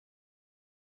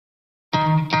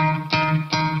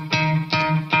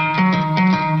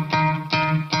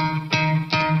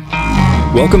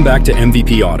Welcome back to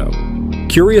MVP Auto.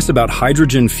 Curious about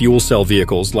hydrogen fuel cell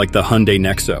vehicles like the Hyundai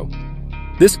Nexo?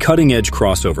 This cutting-edge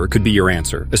crossover could be your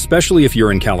answer, especially if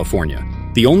you're in California,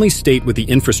 the only state with the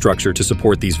infrastructure to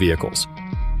support these vehicles.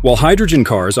 While hydrogen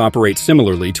cars operate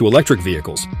similarly to electric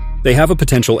vehicles, they have a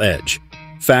potential edge: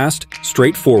 fast,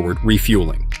 straightforward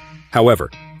refueling. However,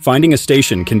 finding a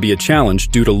station can be a challenge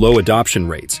due to low adoption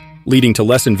rates, leading to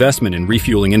less investment in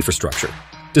refueling infrastructure.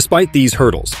 Despite these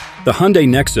hurdles, the Hyundai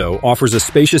Nexo offers a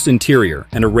spacious interior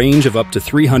and a range of up to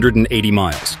 380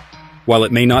 miles. While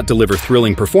it may not deliver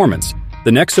thrilling performance,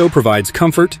 the Nexo provides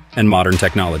comfort and modern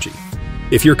technology.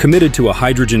 If you're committed to a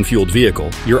hydrogen-fueled vehicle,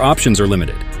 your options are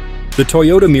limited. The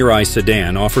Toyota Mirai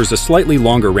sedan offers a slightly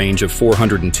longer range of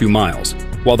 402 miles,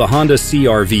 while the Honda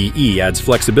CR-V adds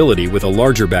flexibility with a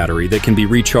larger battery that can be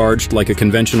recharged like a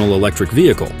conventional electric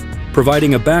vehicle,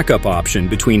 providing a backup option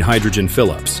between hydrogen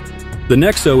fill-ups. The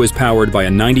Nexo is powered by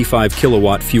a 95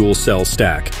 kilowatt fuel cell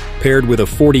stack paired with a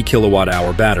 40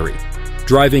 kilowatt-hour battery,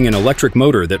 driving an electric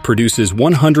motor that produces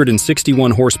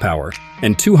 161 horsepower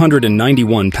and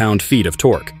 291 pound-feet of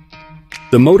torque.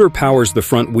 The motor powers the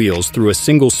front wheels through a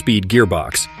single-speed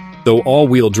gearbox, though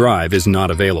all-wheel drive is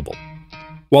not available.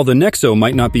 While the Nexo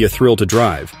might not be a thrill to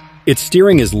drive, its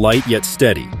steering is light yet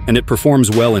steady, and it performs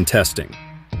well in testing.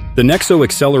 The Nexo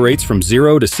accelerates from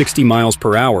 0 to 60 miles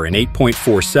per hour in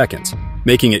 8.4 seconds,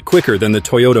 making it quicker than the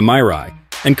Toyota Mirai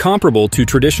and comparable to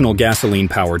traditional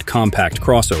gasoline-powered compact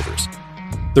crossovers.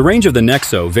 The range of the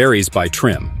Nexo varies by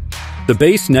trim. The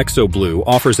base Nexo Blue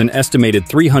offers an estimated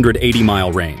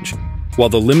 380-mile range, while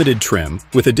the limited trim,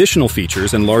 with additional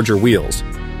features and larger wheels,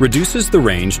 reduces the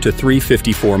range to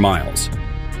 354 miles.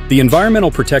 The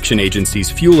Environmental Protection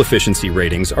Agency's fuel efficiency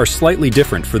ratings are slightly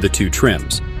different for the two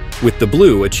trims, with the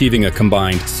Blue achieving a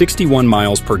combined 61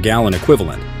 miles per gallon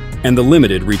equivalent and the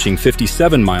Limited reaching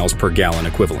 57 miles per gallon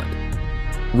equivalent.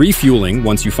 Refueling,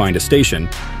 once you find a station,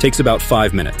 takes about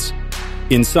 5 minutes.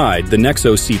 Inside, the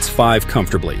Nexo seats 5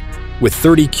 comfortably, with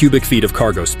 30 cubic feet of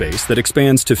cargo space that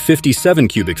expands to 57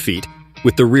 cubic feet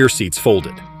with the rear seats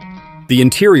folded. The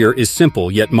interior is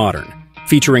simple yet modern,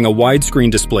 featuring a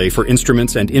widescreen display for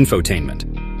instruments and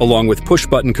infotainment, along with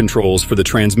push-button controls for the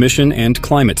transmission and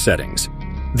climate settings.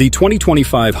 The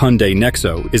 2025 Hyundai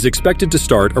Nexo is expected to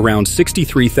start around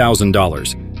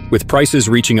 $63,000, with prices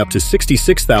reaching up to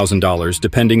 $66,000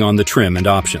 depending on the trim and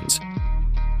options.